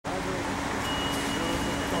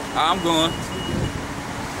I'm going.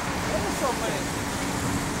 There's so many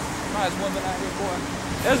nice women out here, boy.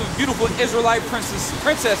 There's some beautiful Israelite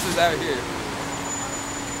princesses out here.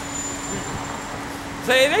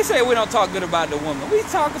 They say we don't talk good about the woman. We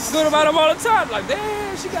talk good about them all the time. Like,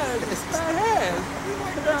 damn, she got a fat ass.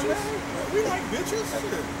 We like bitches.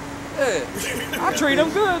 Yeah. I treat them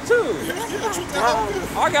good too.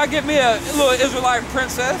 I gotta get me a little Israelite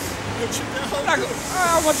princess.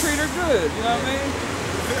 I want to treat her good. You know what I mean?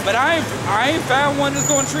 But I ain't found one that's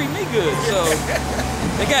gonna treat me good. So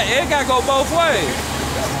it got to go both ways.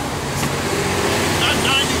 Not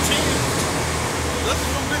 90-10. That's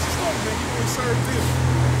what them bitches want, man. You want to serve them.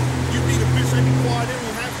 You meet a bitch, they be quiet,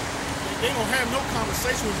 they don't have no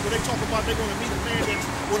conversation with you, but they talk about they're gonna meet a man that's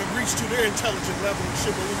gonna reach to their intelligent level and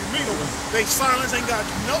shit. But when you meet them, they silence, ain't got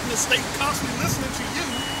nothing to stay constantly listening to you.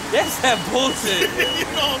 That's that bullshit. You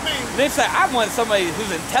know what I mean? They say I want somebody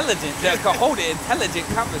who's intelligent that can hold an intelligent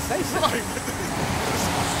conversation. Right.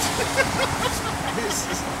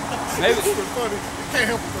 Maybe it's funny. You can't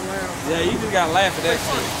help but to laugh. Yeah, you just gotta laugh at that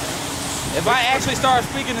shit. If I actually start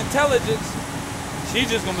speaking intelligence, she's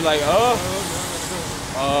just gonna be like, who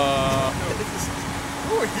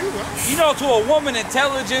are you? You know, to a woman,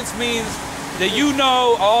 intelligence means that you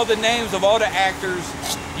know all the names of all the actors,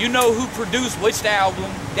 you know who produced which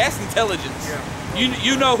album. That's intelligence. Yeah.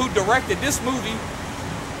 You know who directed this movie.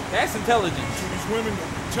 That's intelligence. To these women,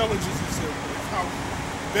 intelligence is how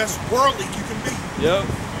best worldly you can be. Yep.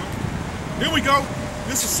 Here we go.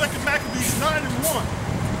 This is 2 Maccabees 9:1.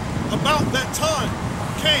 About that time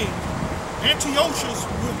came Antiochus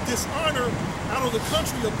with dishonor out of the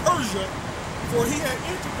country of Persia, for he had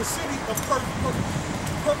entered the city of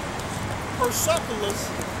Persepolis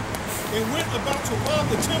and went about to rob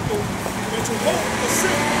the temple and to hold the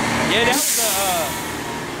city. Yeah,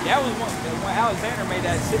 that was when Alexander made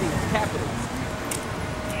that city capital.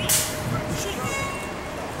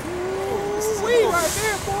 Ooh, right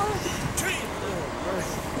there, boy.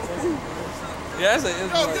 Yeah, that's an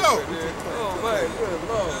Israelite. Yo. Oh man, good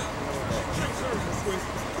Lord.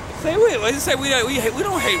 Say we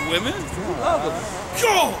don't hate women. We love them.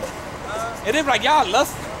 Yo. And they be like, y'all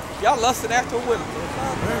lusting after women.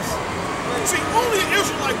 See, only an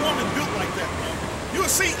Israelite woman built like that, man. You'll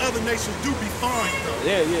see other nations do be fine, though.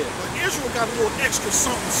 Yeah. But Israel got a little extra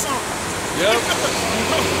something. Yep.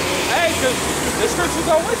 Hey, cause the scripture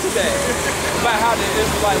go into that about how the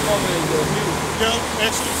Israelite woman is abused. Yeah,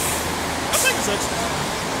 Exodus. I think it's Exodus.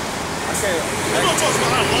 Okay. They're gonna talk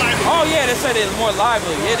about how lively. Oh yeah, they said it's more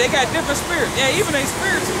lively. Yeah, they got different spirits. Yeah, even their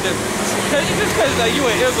spirits is different. Cause just because you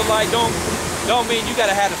an Israelite don't mean you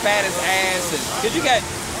gotta have the fattest ass. Cause you got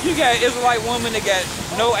Israelite women that got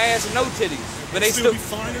no ass and no titties, but they still be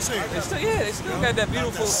fine as hell. They still got that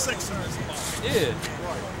beautiful sexiness about it. Yeah.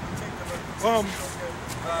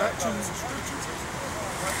 Back to the scriptures.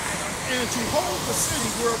 And to hold the city,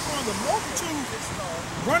 whereupon the multitude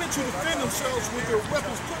running to defend themselves with their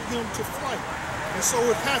weapons put them to flight. And so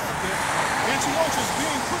it happened that Antiochus,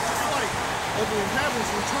 being put to flight of the inhabitants,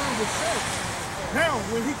 returned with fame. Now,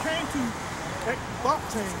 when he came to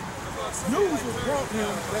Ecbatane, news was brought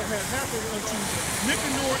him that had happened unto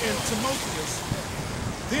Nicanor and Timotheus.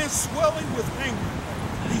 Then swelling with anger,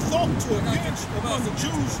 he thought to avenge upon the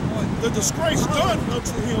Jews the disgrace done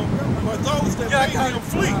unto him by those that made him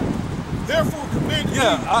flee. Therefore commanded he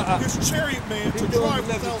his chariot man to drive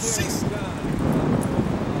without ceasing.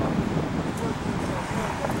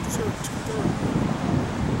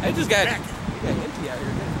 They just got empty out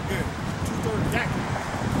here. Yeah, 2/3 Dak.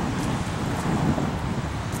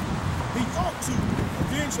 He thought to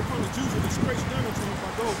avenge upon the Jews the disgrace done unto him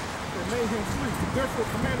by those that made him flee. Therefore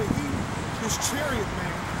commanded he his chariot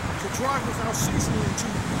man to drive without ceasing and to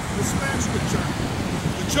dispatch the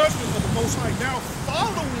judgment of the Most High. Now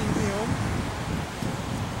following him,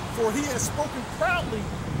 for he has spoken proudly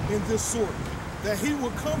in this sort, that he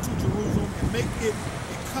will come to Jerusalem and make it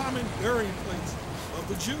a common burying place of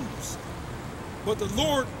the Jews. But the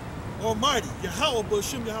Lord Almighty, Yahweh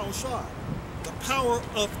B'Shem Yahushua, the power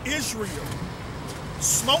of Israel,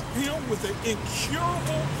 smote him with an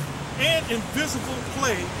incurable and invisible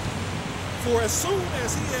plague. For as soon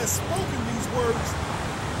as he had spoken these words,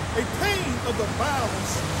 a pain of the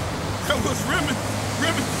bowels that was limitless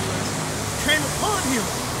came upon him,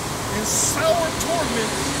 and sour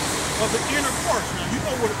torment of the inner parts. Now you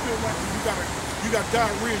know what it feels like when you got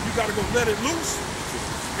diarrhea and you gotta go let it loose.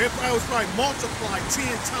 If I was like multiplied 10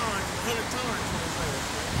 times, 100 times.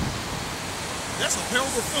 That's a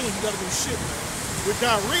terrible feeling. You gotta go shit, man. With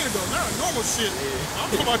diarrhea though, not normal shit. I'm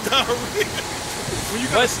talking about diarrhea. When you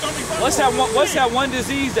got a stomach bug. What's that one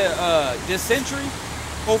disease that dysentery?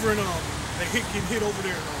 Over in they get hit over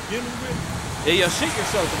there in Yemen with. Yeah, you'll shit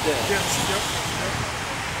yourself to death. Yes, yep.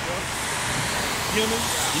 Yemen.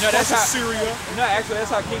 You know, that's how Syria. You know, actually,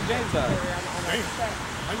 that's how King James died. Damn.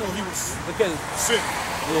 I know he was Because sick.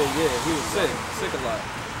 yeah, he was sick a lot.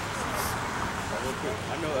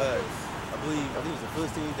 I know. I believe it was the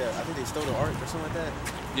Philistines that I think they stole the ark or something like that.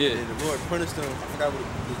 Yeah. And the Lord punished them. I forgot what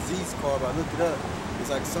the disease called, but I looked it up. It's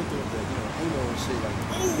like something with the anal and shit. Like,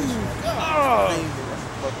 Oh. that's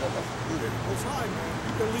fucked up. That's weird. Most high, man.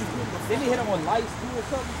 You can leave him the fuck Didn't he hit him up. with lights too or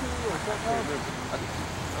something too or something else?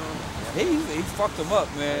 He fucked them up,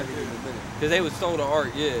 man. Because they would stole the ark,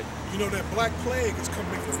 yeah. You know that Black Plague is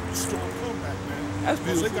coming from a strong comeback, man. That's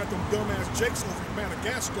because beautiful. they got them dumbass jakes over in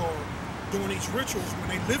Madagascar doing these rituals when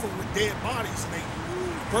they living with dead bodies and they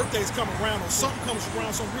birthdays come around or something comes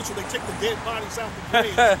around, some ritual, they take the dead bodies out the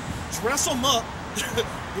grave, dress them up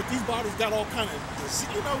with these bodies got all kind of disease.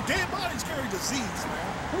 You know, dead bodies carry disease, man.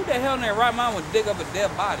 Who the hell in their right mind would dig up a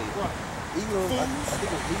dead body? Right. Elam, I think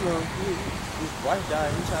it was Elam. His wife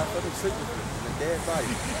died. He tried to fuck him sleep with him in a dead body.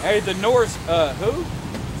 Hey, the Norse, who?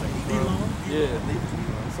 Elon. Yeah.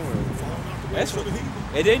 Somewhere. That's what.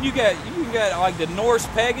 And then you got like the Norse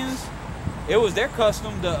pagans. It was their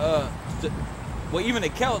custom to well, even the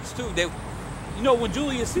Celts too. They, you know, when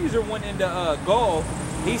Julius Caesar went into Gaul,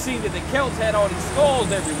 he seen that the Celts had all these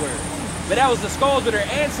skulls everywhere. But that was the skulls of their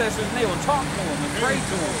ancestors, and they would talk to them and pray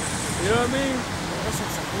to them. You know what I mean?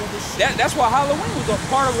 That's why Halloween was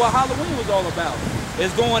part of what Halloween was all about.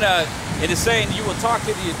 It's going it is saying you will talk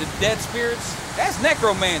to the dead spirits. That's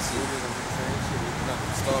necromancy.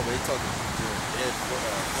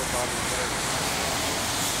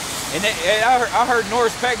 And I heard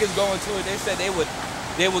Norse pagans go into it. They said they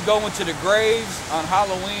would go into the graves on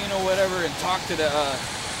Halloween or whatever and talk to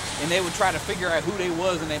and they would try to figure out who they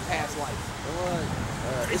was in their past life.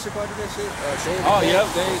 Issachar did that shit. Oh, yep,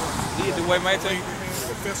 they did the way my thing.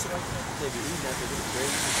 Festival.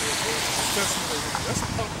 That's a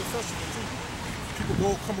popular festival too.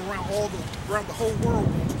 People come around around the whole world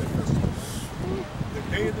going to that festival. The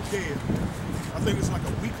Day of the Dead. I think it's like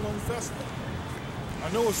a week-long festival.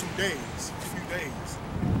 I know it's some days, a few days.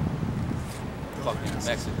 Fucking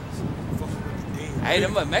Mexicans. Fucking with the dead. Hey,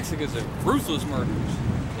 them Mexicans are ruthless murderers.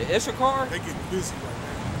 The Issachar? They get busy right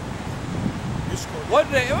now. Issachar. What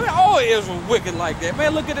they all is wicked like that.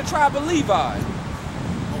 Man, look at the tribe of Levi.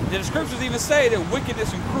 The scriptures even say that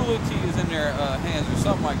wickedness and cruelty is in their hands or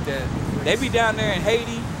something like that. They be down there in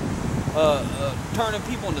Haiti, turning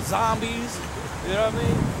people into zombies. You know what I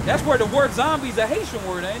mean? That's where the word zombie is a Haitian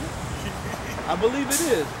word, ain't it? I believe it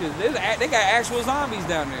is, because they got actual zombies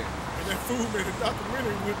down there. And that fool made a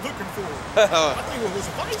documentary with looking for it. I think it was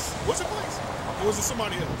Vice. Was it Vice? Or was it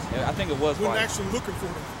somebody else? Yeah, I think it was When Vice. actually looking for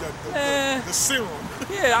the serum.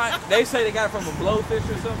 Yeah, they say they got it from a blowfish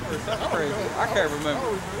or something crazy. I can't remember.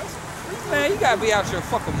 Man, you gotta be out your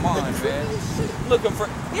fucking mind, man. Looking for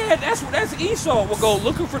that's Esau. We'll go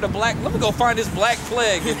looking for the black. Let me go find this black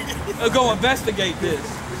plague and go investigate this.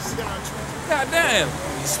 God damn.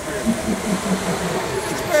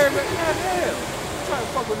 Experiment. God damn. You trying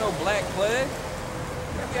to fuck with no black plague?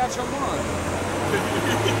 You gotta be out your mind.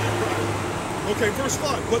 Okay, verse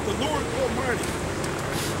 5. But the Lord Almighty,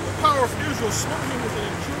 the power of Israel, smote him with an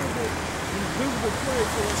incurable, invisible plague,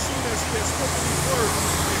 for as soon as he had spoken these words,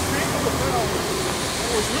 a pain of the bowel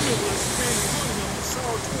that was limitless came upon him, the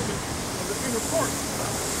sour torment of the inner part.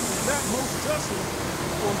 And that most justly,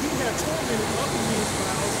 for he had tormented up in his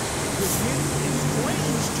bowels with many and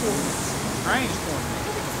strange torments. Strange torment.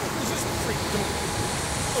 What the fuck was this freak doing?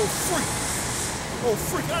 Oh, freak. Oh,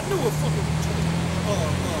 freak. I knew a fucking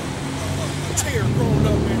tear growing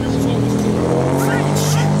up, man. It was always crazy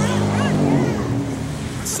shit, man.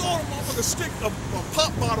 I saw the motherfucker stick a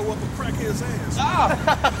pop bottle up and crack his ass. Ah,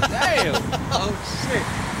 damn. Oh shit.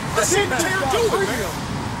 I seen the tear do it, man.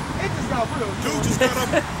 It just got real. Dude just got up.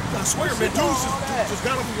 I swear, man. Dude just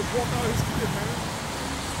got up and just walked out his crib, man.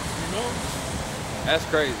 You know? That's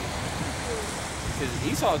crazy. Cause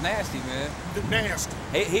Esau's nasty, man. Nasty.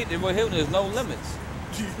 With him, there's no limits.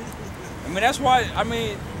 I mean, that's why. I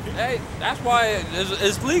mean, hey, that's why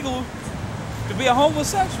it's legal to be a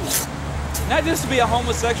homosexual. Not just to be a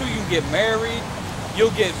homosexual. You can get married.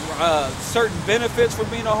 You'll get certain benefits for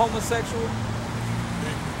being a homosexual.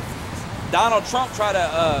 Donald Trump tried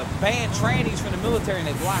to ban trannies from the military, and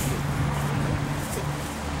they blocked it.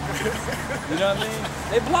 You know what I mean?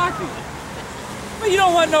 They blocked it. But you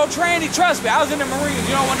don't want no tranny. Trust me, I was in the Marines.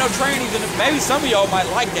 You don't want no trannies in the. Maybe some of y'all might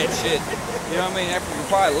like that shit. You know what I mean? You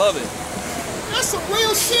probably love it. That's some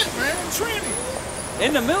real shit, man. Tranny.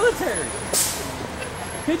 In the military.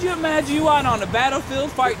 Could you imagine you out on the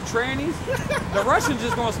battlefield fighting trannies? The Russians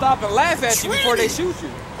just gonna stop and laugh at you before they shoot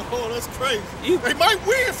you. Oh, that's crazy. They might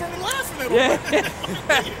win from laughing at them.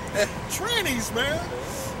 Yeah. Trannies, man.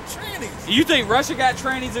 Trannies. You think Russia got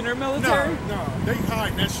trannies in their military? No, they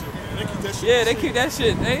hide that shit, man. They keep that shit. Yeah, they keep that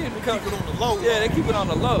shit. They keep it on the low. Yeah, they keep it on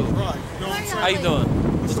the low. Right. You know what I'm saying? How you doing?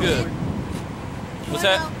 What's good? What's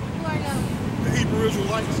that? Who are you? The Hebrew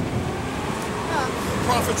Israelites,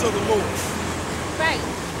 prophets of the Lord. Right.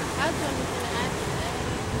 I was going to ask you that.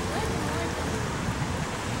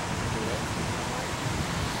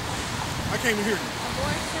 I can't even hear you.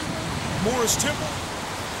 Morris Temple?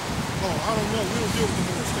 Oh, I don't know. We don't deal with the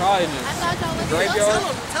Morris Temple. Probably I thought y'all was graveyard.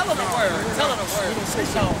 Tell them the word. Tell them the We word. don't say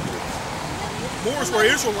so. Moors were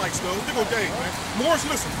Israelites, though. They go Dave, man. Moors,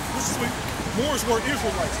 listen. This is sweet. Moors were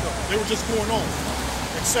Israelites, though. They were just going on,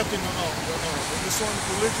 accepting the Islamic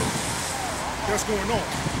religion. That's going on.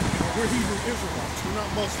 We're Hebrew Israelites. We're not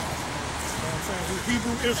Muslims. You know what I'm saying? We're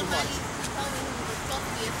Hebrew Israelites.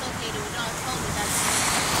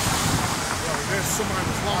 There's somebody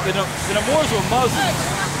was lying. The Moors were Muslims.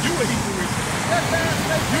 You a Hebrew Israelite.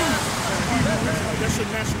 You a Hebrew Israelite. That's your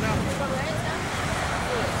nationality.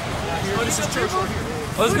 Oh, this is church right here.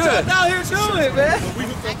 What's good? What y'all out here doing, man? But we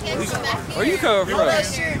hooked I up can't with come back here. Where you coming from?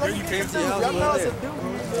 You came to the house over there.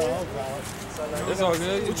 It's all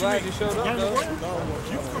good. You glad you showed up, Learn the though? word.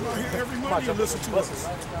 You come out here every Monday and listen to us.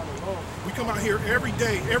 We come out here every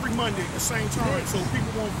day, every Monday at the same time, so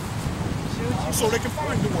people won't, so they can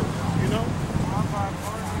find the word, you know?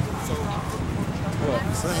 So,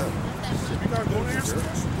 you gotta go and answer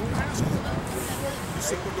this. Go and answer it. You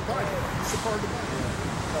sit with the Bible. It's a part of the Bible.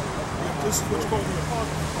 Yeah, this is what you call the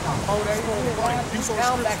apocrypha. It's called the Bible. These are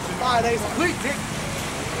Down back scriptures. to 5 days a week, Dick.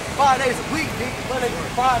 5 days a week, Dick. Monday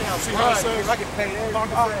through Friday, I'm See how it says? I get paid every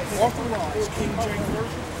Apocrypha, authorized, King James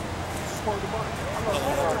Version. This is part of the Bible.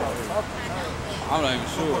 I'm not even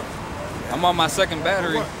sure. I'm on my second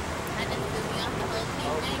battery. What? I just feel me off the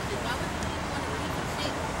whole King James. If I was to want to read some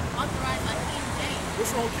shit authorized by King James,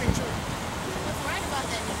 What's wrong with King James? what's right about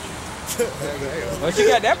that nigga? Well, she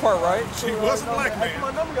got that part right. She was a black man.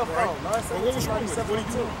 My number your phone. Right? But what was wrong with it? What did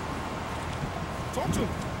you do? Talk to him.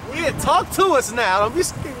 Yeah, talk to us now. Don't be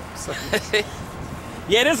scared.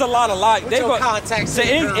 Yeah, there's a lot of like. What's your contact So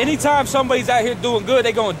say, girl? anytime somebody's out here doing good,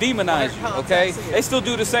 they gonna demonize you. Contact Okay, say. they still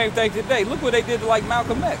do the same thing today. Look what they did to like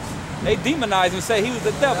Malcolm X. They demonized him and say he was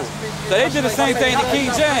the devil. So they did the same thing to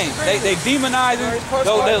King James. They demonize him.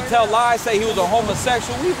 They'll tell lies, say he was a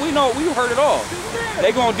homosexual. We know, we heard it all.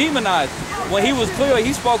 They gonna demonize him. When he was clear,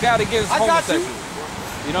 he spoke out against homosexuals.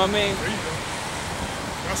 You know what I mean?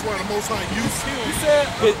 That's why the Most High used him.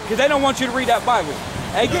 Because they don't want you to read that Bible.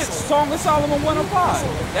 Hey, get Song of Solomon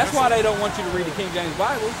 105. That's why they don't want you to read the King James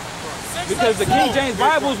Bible. Because the King James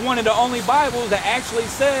Bible is one of the only Bibles that actually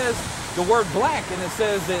says the word black, and it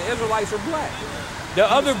says the Israelites are black. The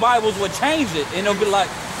other Bibles will change it, and they'll be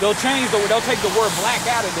like, they'll take the word black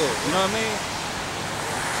out of there. You know what I mean?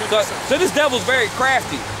 So this devil's very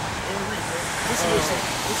crafty. Listen to this.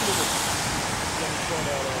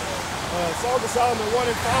 Song of Solomon 1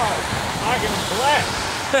 and 5. I am black.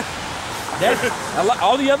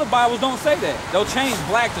 All the other Bibles don't say that. They'll change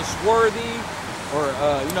black to swarthy, or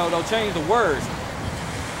they'll change the words.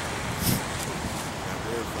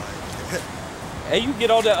 Hey, you get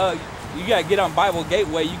all the you gotta get on Bible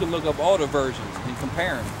Gateway. You can look up all the versions and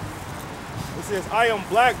compare them. It says, I am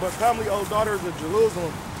black, but come, O daughters of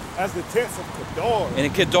Jerusalem, as the tents of Kedar.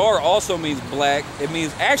 And Kedar also means black. It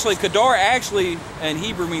means Kedar in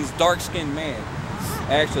Hebrew means dark-skinned man.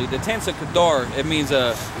 Actually, the tents of Kedar, it means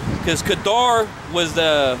because Kedar was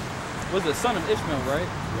the son of Ishmael, right?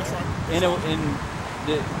 That's right.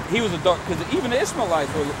 He was a dark, because even the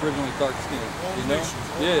Ishmaelites were originally dark-skinned. You know?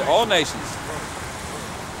 Yeah, all nations.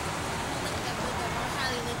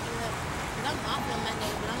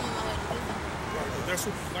 That's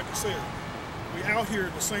what, like I said, we out here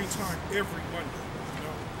at the same time every Monday. You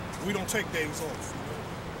know, we don't take days off. You know,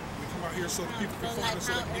 we come out here so that people can find us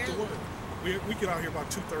so they can get the word. We get out here about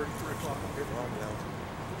 2:30, 3 o'clock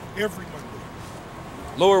every Monday.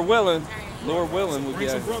 Lord willing, we'll Bring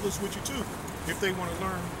get. some brothers with you too, if they want to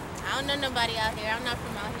learn. I don't know nobody out here. I'm not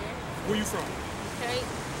from out here. Where you from? Detroit.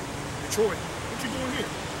 Detroit. What you doing here?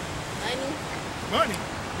 Money. Money.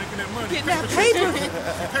 Making that money. Getting that paper.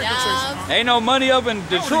 Paper chasing, huh? Ain't no money up in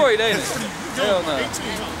Detroit, ain't it? You Hell young, no. 18,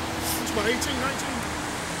 huh? It's about 18, 19?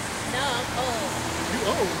 No, I'm old. You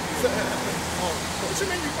old. Oh, what you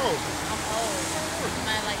mean you old? I'm old. I'm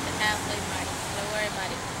not like the halfway mark. Don't worry about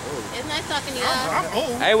it. It's nice talking to y'all. I'm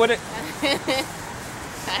old. Hey, what it?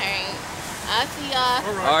 Alright. I'll see y'all.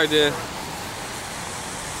 All right. All right, dude.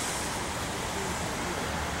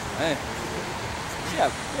 Man.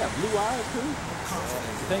 Yeah, blue eyes too.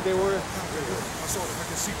 You think they were? I saw that I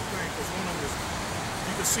could see the thing because one of them is,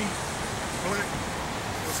 you can see black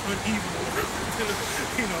was uneven,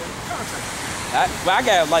 you know, contact. I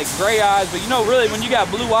got like gray eyes, but you know, really, when you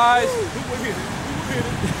got blue eyes, Who would hit it? Who would hit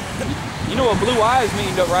it? you know what blue eyes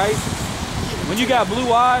mean, though, right? When you got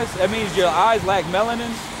blue eyes, that means your eyes lack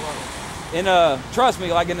melanin. And trust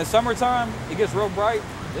me, like in the summertime, it gets real bright.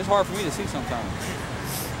 It's hard for me to see sometimes.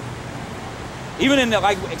 Even in the,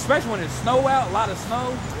 like, especially when it's snow out, a lot of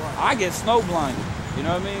snow, I get snow blinded. You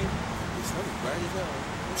know what I mean?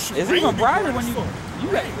 It's even brighter when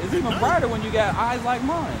it's even brighter when you got eyes like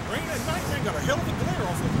mine. Rain at night, man, got a hell of a glare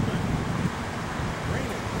off of it, man. Rain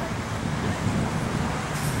at night.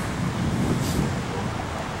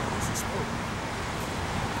 This is smoke.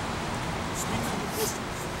 Speak from the distance.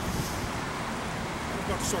 I'm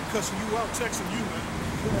about to start cussing you out, texting you, man.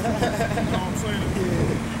 You know what I'm saying?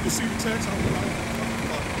 You can see the text. I'm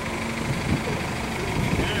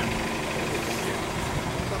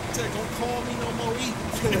about to text. Don't call me no more eat.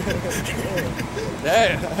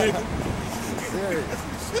 Damn.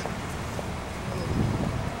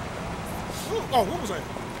 Oh, what was that?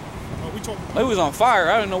 Oh, we talking. It was on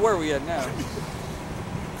fire. I don't know where we at now.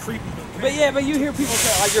 Creepy. But yeah, but you hear people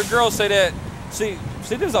say, like your girls say that. See,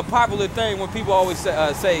 this is a popular thing when people always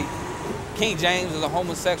say King James is a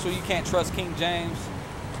homosexual. You can't trust King James.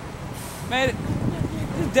 Man,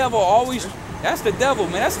 this devil always. That's the devil,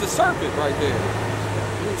 man. That's the serpent right there.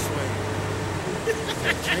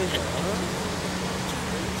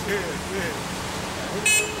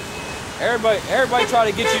 Everybody try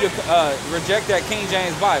to get you to reject that King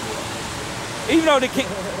James Bible, even though the King.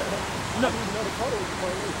 No,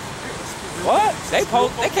 what? They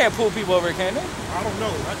can't pull people over, can they? I don't know.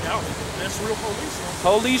 I doubt it. That's real police.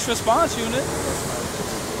 Police response unit.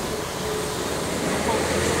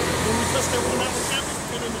 When we touched that one out of campus,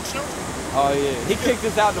 put in the shelter. Oh yeah, he kicked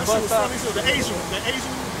us out the bus stop. The Asian,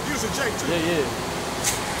 he was a J too. Yeah.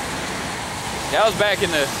 That was back in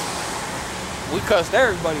the. We cussed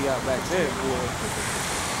everybody out back then, boy.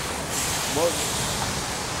 Well,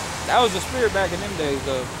 that was the spirit back in them days,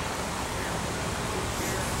 though.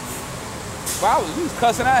 Wow, we was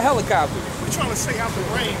cussing out helicopters. We trying to stay out the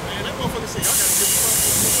rain, man. That motherfucker say, y'all gotta get the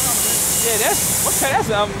fuck out, man. Yeah, that's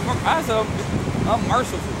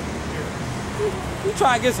unmerciful. Yeah. We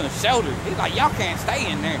trying to get some shelter. He's like, y'all can't stay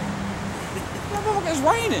in there. It's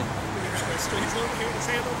raining. He's over here, his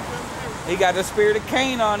hand over there. He got the spirit of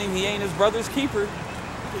Cain on him. He ain't his brother's keeper.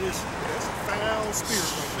 That's a foul spirit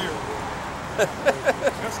right there, bro.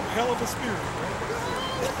 That's a hell of a spirit, bro.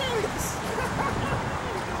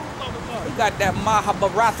 He got that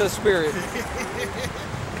Mahabharata spirit.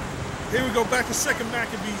 Here we go back to 2nd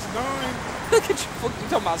Maccabees 9. Look at you. You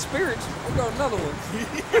talking about spirits? We got another one.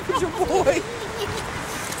 Look at your boy.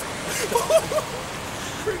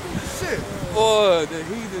 Shit. Boy, the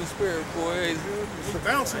heathen spirit, boy. He's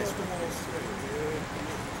bouncing off the walls.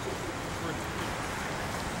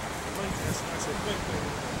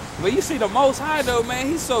 But you see, the Most High, though, man,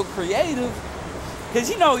 he's so creative. Because,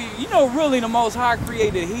 you know, really the Most High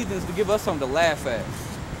created heathens to give us something to laugh at.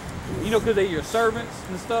 You know, because they're your servants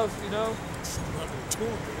and stuff, you know.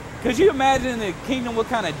 Because you imagine in the kingdom what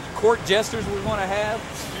kind of court jesters we're going to have.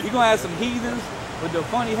 You're going to have some heathens with the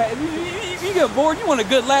funny hat. If you get bored, you want a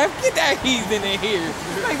good laugh, get that heathen in here.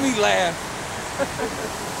 Make me laugh.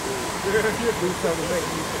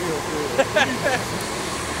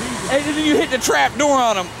 And then you hit the trap door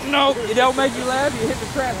on them. No, it don't make you laugh. You hit the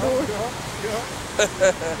trap door. We're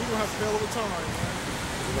gonna have a hell of a time, man.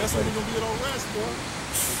 That's when we're gonna be at our rest, boy.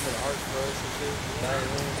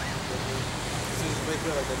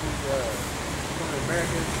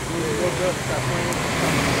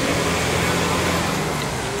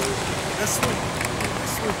 That's sweet.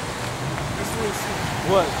 That's sweet. That's real sweet.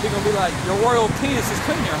 What? They're gonna be like, your royal penis is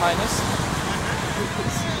clean, Your Highness.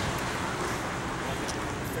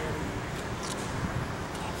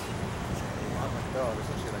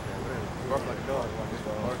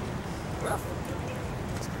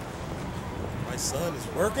 My son is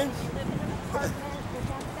working.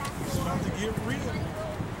 It's about to get real.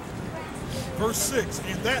 Verse 6,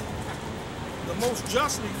 and that the most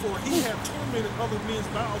justly, for he had tormented other men's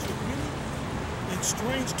bowels with many and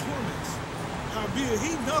strange torments. Howbeit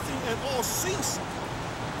he nothing at all ceased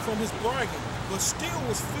from his bragging, but still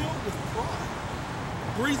was filled with pride,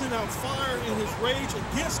 breathing out fire in his rage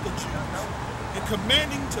against the Jews, and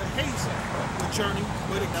commanding to hasten the journey.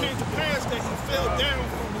 But it came to pass that he fell down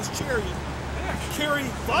from his chariot, carried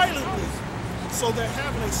violently, so that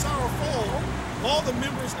having a sour fall, all the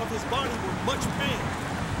members of his body were much pained.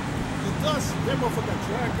 And thus, that motherfucker got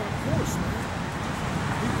dragged on a horse, man.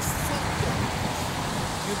 He was fucked up.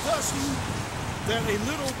 And thus he, that a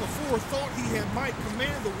little before thought he had might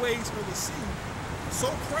command the ways of the sea, so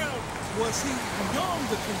proud was he beyond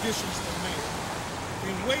the conditions of man,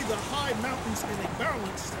 and weighed the high mountains in a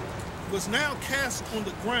balance, was now cast on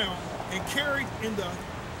the ground and carried in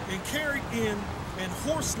an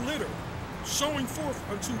horse litter, showing forth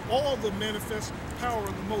unto all the manifest power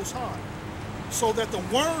of the Most High, so that the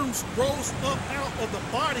worms rose up out of the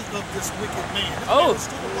body of this wicked man. This man is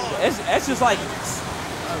still alive. That's just like,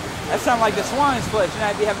 that sounds like the swine's flesh. You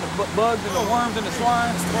know, be having the bugs and the worms and the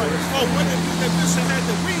swine. Oh, when that bitch had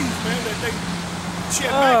the weave, man, she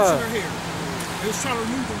had maggots in her hair. They was trying to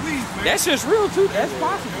remove the weave, man. That's just real too. That's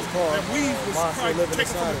possible. That weave was probably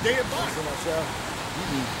taken from a dead body.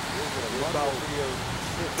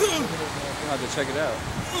 I'll have to check it out.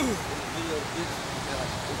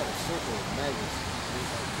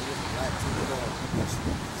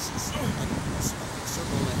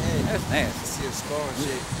 That's nasty. You see her scar and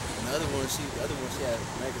shit. And the other one, she had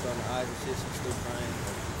maggots on the eyes and shit. She was still crying.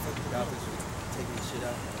 Fucking doctors were taking the shit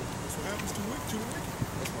out. That's what happens to wicked.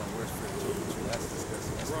 That's my worst friend. That's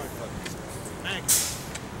disgusting. That's right. Fucking disgusting. Maggots.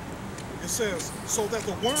 It says, so that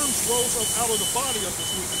the worms rose up out of the body of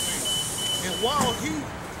this wicked man. And while he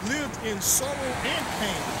lived in sorrow and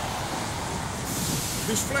pain,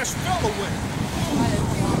 his flesh fell away.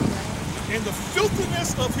 And the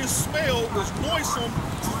filthiness of his smell was noisome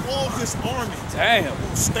to all his army. Damn.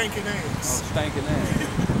 Oh, stinking ass. Oh, stinking ass.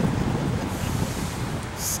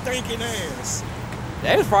 Stinking ass.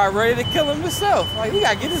 They was probably ready to kill him himself. Like, we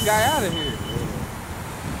gotta get this guy out of here.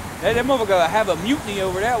 That motherfucker have a mutiny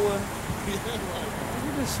over that one. Yeah, right.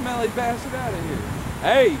 Get this smelly bastard out of here.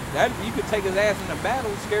 Hey, you could take his ass in a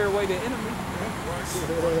battle, scare away the enemy.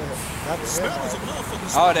 The smell is a motherfucking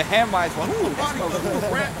smell. Oh, the Hamites one. Ooh, A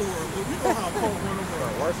rat or we know how a cold run over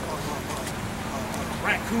a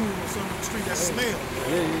raccoon or something on the street. That smell.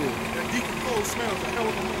 Yeah. That decomposed smell is a hell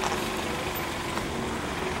of a motherfucker.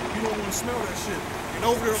 You don't want to smell that shit. And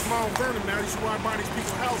over there at Mount Vernon, man, I used to ride by these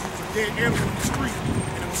people's houses with a dead animal in the street.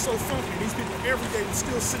 And it was so funky. And these people every day were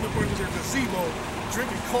still sitting up under their gazebo,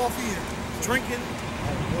 drinking coffee and drinking.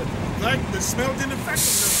 Like, the smell didn't affect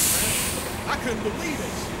them nothing, man. I couldn't believe it.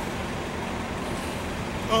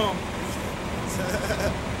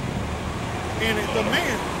 And the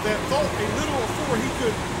man that thought a little before he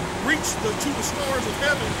could reach to the stars of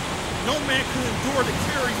heaven, no man could endure to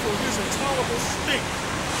carry for his intolerable stink.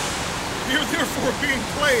 Here therefore being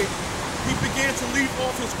plagued, he began to leave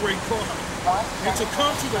off his great pride, and to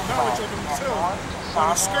come to the knowledge of himself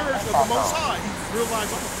by the scourge of the Most High. He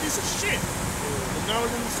realized, I'm a piece of shit. The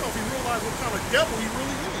knowledge of himself, he realized what kind of devil he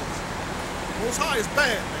really is. The Most High is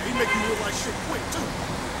bad, man. He make you look like shit quick, too.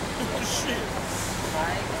 Shit.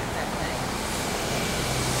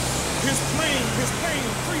 His pain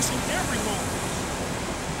increasing every moment.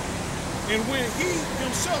 And when he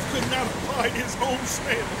himself could not abide his own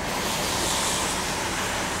smell.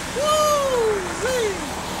 Woo!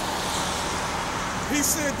 He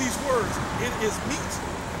said these words, it is meet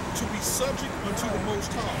to be subject unto the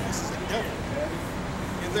Most High. This is a devil.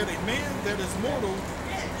 And that a man that is mortal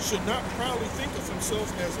should not proudly think of himself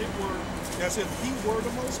as if he were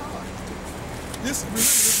the Most High. This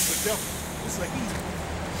is a devil. This is a heathen.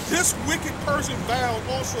 This wicked person vowed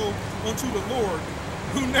also unto the Lord,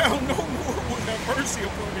 who now no more would have mercy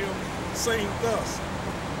upon him, saying thus,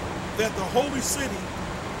 that the holy city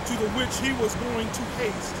to the which he was going to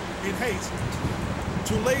haste,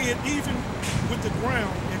 to lay it even with the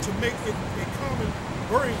ground and to make it a common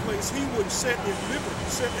burying place, he would set at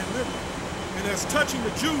liberty. And as touching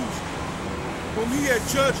the Jews, whom he had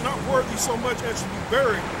judged not worthy so much as to be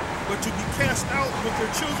buried, but to be cast out with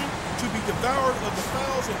their children, to be devoured of the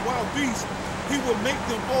fowls and wild beasts, he will make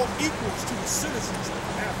them all equals to the citizens of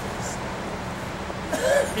Athens.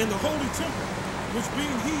 In the holy temple, which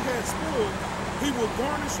being he had spoiled, he will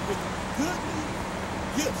garnish with goodly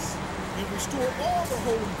gifts and restore all the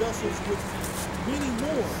holy vessels with many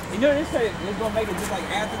more. You know, they say they're going to make it just like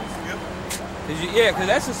Athens? Yep. Because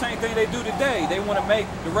that's the same thing they do today. They want to make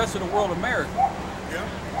the rest of the world America. Yeah.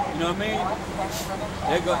 You know what I mean?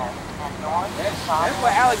 That's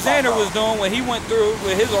what Alexander was doing when he went through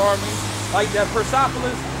with his army. Like that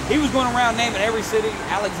Persepolis, he was going around naming every city.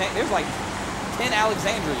 There's like 10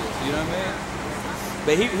 Alexandrias, you know what I mean?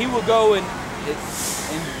 But he would go and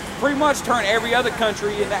pretty much turn every other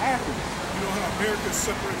country into Athens. You know how America is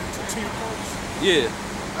separated into 10 parts? Yeah.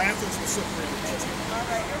 Athens was separated into 10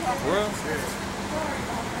 parts. Well,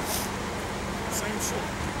 same shit.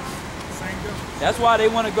 Same devil. That's why they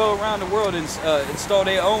want to go around the world and install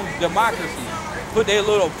their own democracy. put their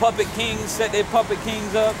little puppet kings, set their puppet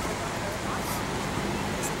kings up.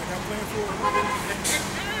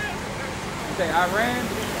 You think Iran?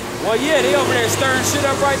 Well, yeah, they over there stirring shit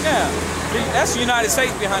up right now. That's the United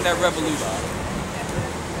States behind that revolution.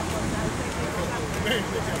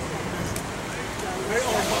 They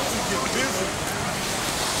are about to get busy.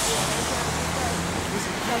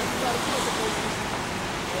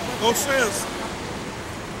 Go says.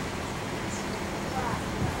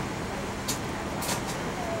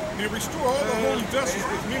 And restore all the holy vessels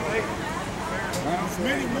with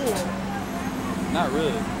many more. Not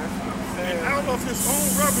really. And out of his own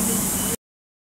revenue,